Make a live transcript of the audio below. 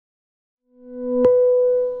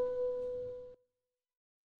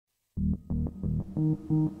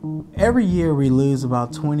Every year we lose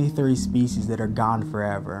about 23 species that are gone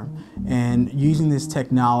forever. And using this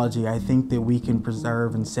technology, I think that we can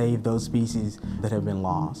preserve and save those species that have been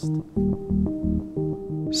lost.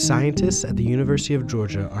 Scientists at the University of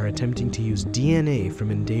Georgia are attempting to use DNA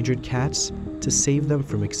from endangered cats to save them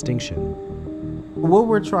from extinction. What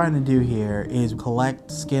we're trying to do here is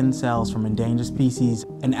collect skin cells from endangered species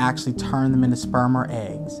and actually turn them into sperm or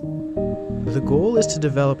eggs. The goal is to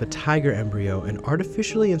develop a tiger embryo and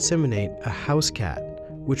artificially inseminate a house cat,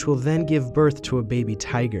 which will then give birth to a baby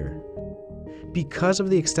tiger. Because of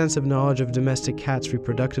the extensive knowledge of domestic cats'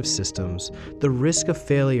 reproductive systems, the risk of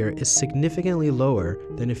failure is significantly lower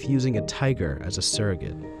than if using a tiger as a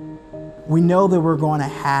surrogate. We know that we're going to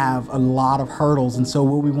have a lot of hurdles, and so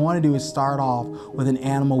what we want to do is start off with an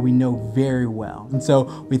animal we know very well. And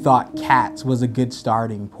so we thought cats was a good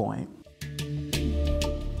starting point.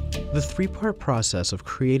 The three-part process of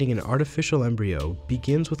creating an artificial embryo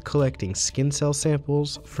begins with collecting skin cell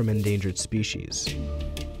samples from endangered species.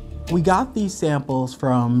 We got these samples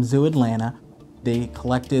from Zoo Atlanta. They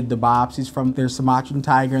collected the biopsies from their Sumatran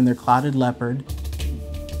tiger and their clouded leopard.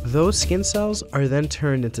 Those skin cells are then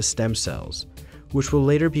turned into stem cells, which will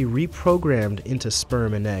later be reprogrammed into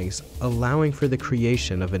sperm and eggs, allowing for the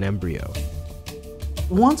creation of an embryo.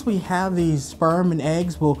 Once we have these sperm and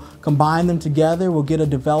eggs, we'll combine them together, we'll get a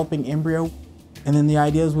developing embryo, and then the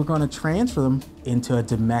idea is we're going to transfer them into a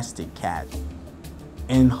domestic cat.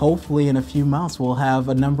 And hopefully in a few months we'll have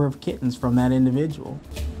a number of kittens from that individual.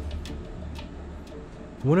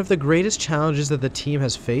 One of the greatest challenges that the team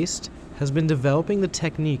has faced has been developing the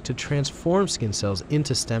technique to transform skin cells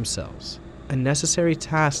into stem cells, a necessary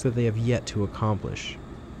task that they have yet to accomplish.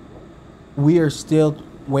 We are still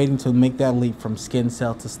waiting to make that leap from skin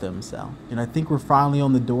cell to stem cell. And I think we're finally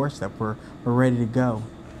on the doorstep. We're ready to go.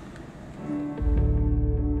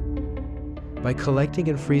 By collecting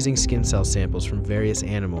and freezing skin cell samples from various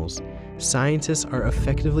animals, scientists are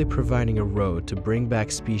effectively providing a road to bring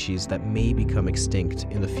back species that may become extinct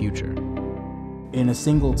in the future. In a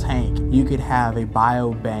single tank, you could have a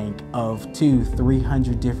biobank of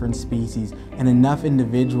 200-300 different species and enough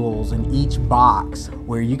individuals in each box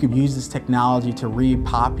where you could use this technology to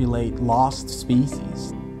repopulate lost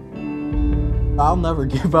species. I'll never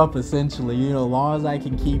give up, essentially, as long as I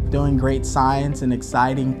can keep doing great science and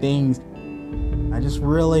exciting things. I just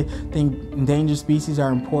really think endangered species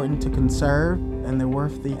are important to conserve, and they're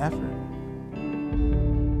worth the effort.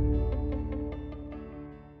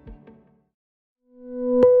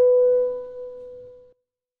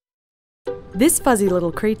 This fuzzy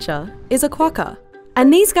little creature is a quokka,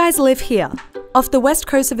 and these guys live here, off the west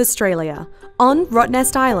coast of Australia, on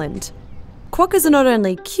Rottnest Island. Quokkas are not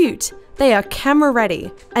only cute, they are camera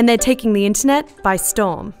ready, and they're taking the internet by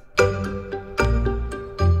storm.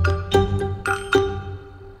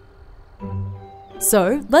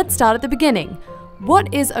 So let's start at the beginning.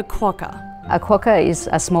 What is a quokka? A quokka is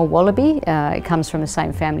a small wallaby. It comes from the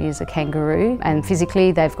same family as a kangaroo, and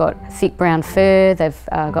physically they've got thick brown fur, they've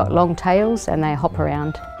got long tails, and they hop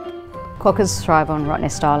around. Quokkas thrive on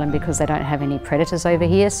Rottnest Island because they don't have any predators over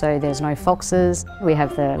here, so there's no foxes. We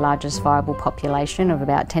have the largest viable population of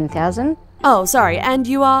about 10,000. Oh, sorry, and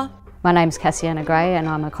you are? My name's Cassiana Gray and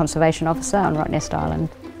I'm a conservation officer on Rottnest Island.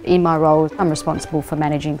 In my role, I'm responsible for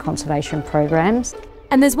managing conservation programs.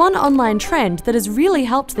 And there's one online trend that has really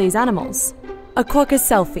helped these animals. A quokka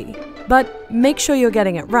selfie. But make sure you're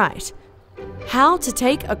getting it right. How to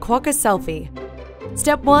take a quokka selfie.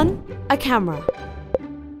 Step 1, a camera.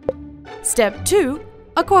 Step 2,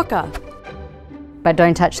 a quokka. But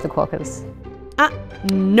don't touch the quokkas.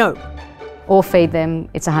 No. Or feed them,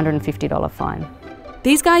 it's a $150 fine.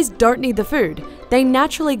 These guys don't need the food. They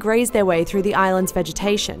naturally graze their way through the island's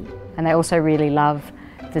vegetation. And they also really love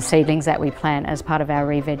the seedlings that we plant as part of our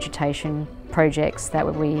revegetation projects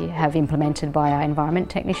that we have implemented by our environment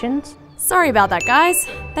technicians. Sorry about that, guys.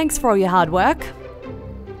 Thanks for all your hard work.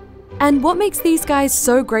 And what makes these guys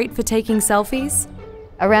so great for taking selfies?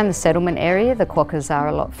 Around the settlement area, the quokkas are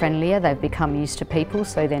a lot friendlier. They've become used to people,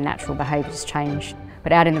 so their natural behaviours change.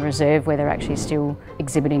 But out in the reserve, where they're actually still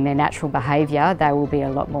exhibiting their natural behaviour, they will be a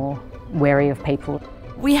lot more wary of people.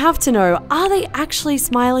 We have to know, are they actually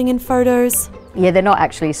smiling in photos? Yeah, they're not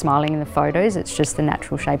actually smiling in the photos, it's just the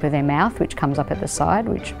natural shape of their mouth, which comes up at the side,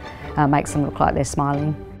 which makes them look like they're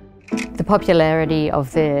smiling. The popularity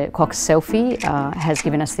of the quokka selfie has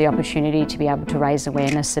given us the opportunity to be able to raise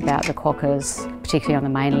awareness about the quokkas, particularly on the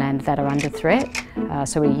mainland, that are under threat.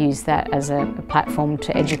 So we use that as a platform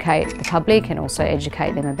to educate the public and also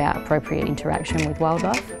educate them about appropriate interaction with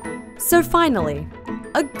wildlife. So finally,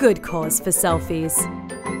 a good cause for selfies.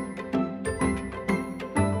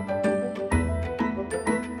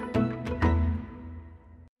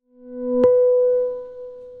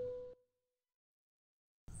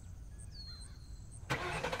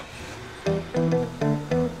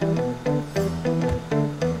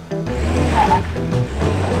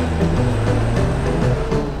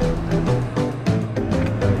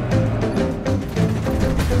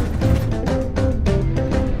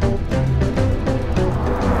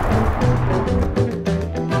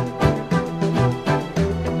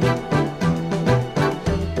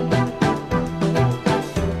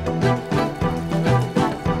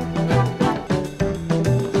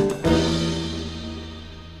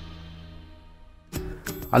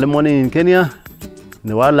 Early morning in Kenya, in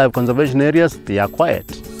the wildlife conservation areas, they are quiet.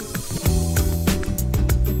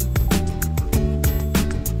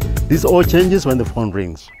 This all changes when the phone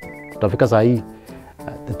rings. Tafika sahi,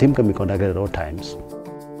 the team can be contacted at all times.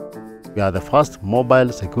 We are the first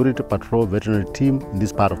mobile security patrol veterinary team in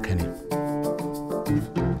this part of Kenya.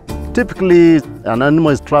 Typically, an animal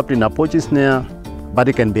is trapped in a poaching snare, but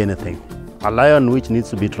it can be anything. A lion which needs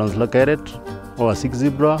to be translocated, or a sick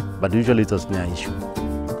zebra, but usually it's a snare issue.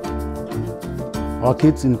 Our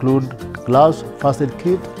kits include gloves, first aid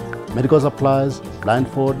kit, medical supplies,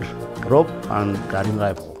 blindfold, rope, and guarding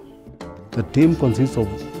rifle. The team consists of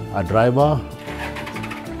a driver,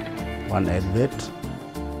 one aid vet,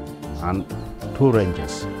 and 2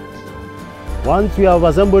 rangers. Once we have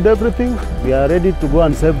assembled everything, we are ready to go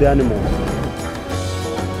and save the animals.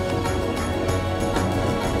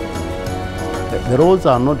 The roads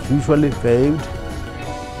are not usually paved.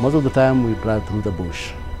 Most of the time we drive through the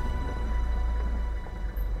bush.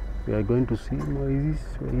 We are going to see where is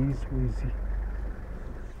he?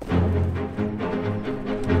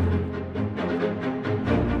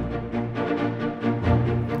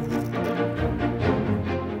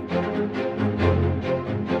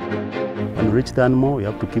 When we reach the animal, we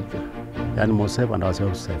have to keep the animal safe and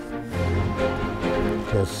ourselves safe.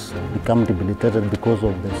 It has become debilitated because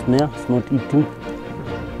of the snare. It's not eating.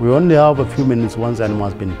 We only have a few minutes once the animal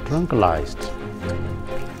has been tranquilized,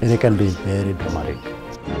 and it can be very dramatic.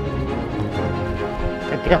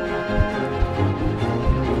 Take care.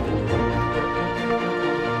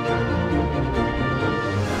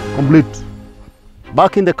 Complete.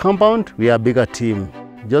 Back in the compound, we are a bigger team.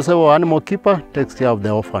 Joseph, our animal keeper, takes care of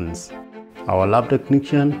the orphans. Our lab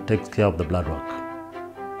technician takes care of the blood work.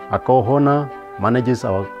 Our co-owner manages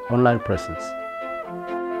our online presence.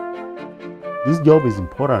 This job is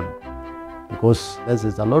important because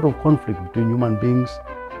there's a lot of conflict between human beings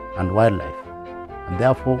and wildlife. And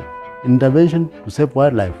therefore, intervention to save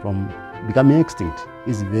wildlife from becoming extinct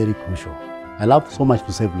is very crucial. I love so much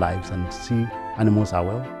to save lives and see animals are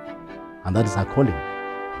well, and that is our calling.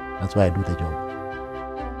 That's why I do the job.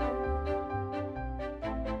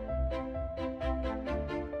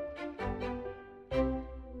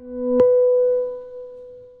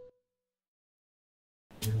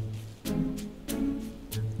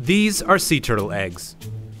 These are sea turtle eggs.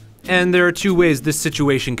 And there are 2 ways this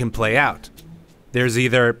situation can play out. There's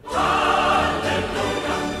either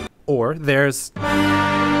or there's.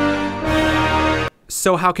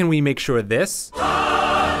 So how can we make sure this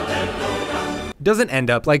doesn't end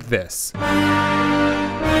up like this?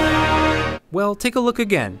 Well, take a look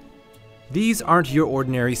again. These aren't your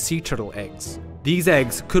ordinary sea turtle eggs. These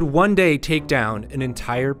eggs could one day take down an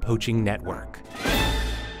entire poaching network.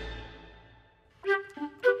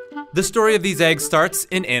 The story of these eggs starts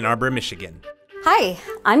in Ann Arbor, Michigan. Hi,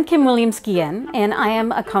 I'm Kim Williams-Guillen, and I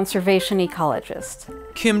am a conservation ecologist.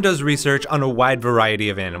 Kim does research on a wide variety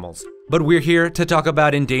of animals, but we're here to talk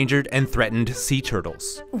about endangered and threatened sea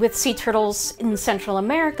turtles. With sea turtles in Central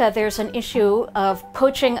America, there's an issue of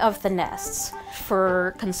poaching of the nests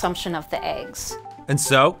for consumption of the eggs. And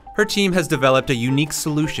so, her team has developed a unique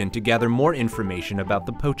solution to gather more information about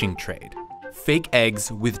the poaching trade: fake eggs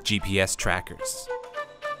with GPS trackers.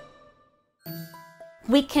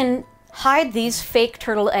 We can hide these fake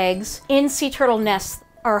turtle eggs in sea turtle nests.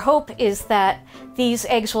 Our hope is that these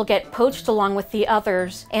eggs will get poached along with the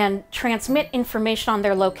others and transmit information on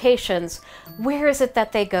their locations. Where is it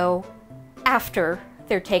that they go after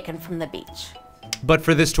they're taken from the beach? But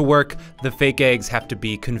for this to work, the fake eggs have to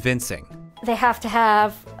be convincing. They have to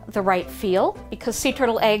have the right feel, because sea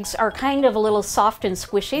turtle eggs are kind of a little soft and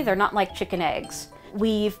squishy. They're not like chicken eggs.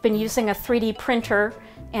 We've been using a 3D printer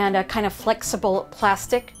and a kind of flexible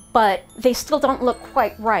plastic, but they still don't look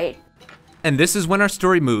quite right. And this is when our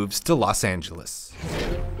story moves to Los Angeles.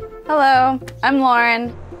 Hello, I'm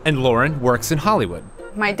Lauren. And Lauren works in Hollywood.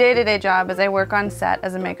 My day-to-day job is I work on set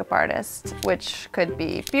as a makeup artist, which could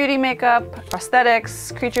be beauty makeup,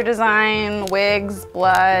 prosthetics, creature design, wigs,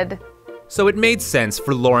 blood. So it made sense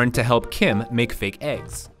for Lauren to help Kim make fake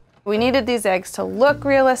eggs. We needed these eggs to look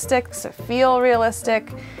realistic, to feel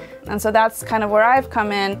realistic, and so that's kind of where I've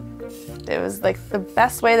come in. It was like the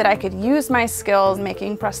best way that I could use my skills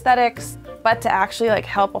making prosthetics, but to actually like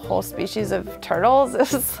help a whole species of turtles,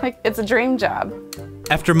 it's a dream job.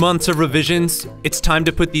 After months of revisions, it's time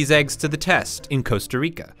to put these eggs to the test in Costa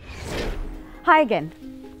Rica. Hi again.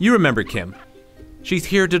 You remember Kim. She's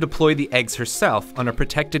here to deploy the eggs herself on a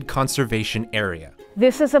protected conservation area.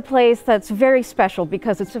 This is a place that's very special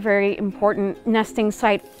because it's a very important nesting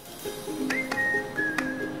site.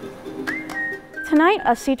 Tonight,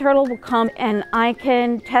 a sea turtle will come and I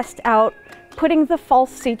can test out putting the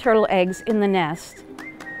false sea turtle eggs in the nest.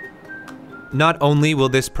 Not only will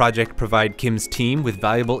this project provide Kim's team with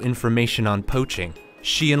valuable information on poaching,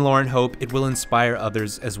 she and Lauren hope it will inspire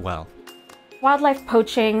others as well. Wildlife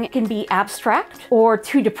poaching can be abstract or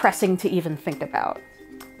too depressing to even think about.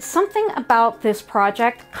 Something about this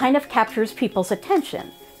project kind of captures people's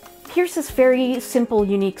attention. Here's this very simple,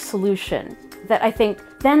 unique solution that I think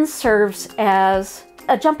then serves as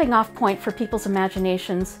a jumping off point for people's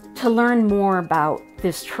imaginations to learn more about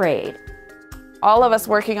this trade. All of us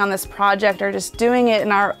working on this project are just doing it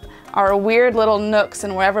in our weird little nooks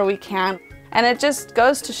and wherever we can. And it just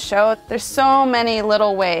goes to show there's so many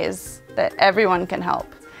little ways that everyone can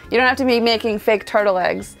help. You don't have to be making fake turtle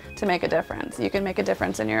eggs to make a difference. You can make a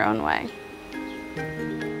difference in your own way.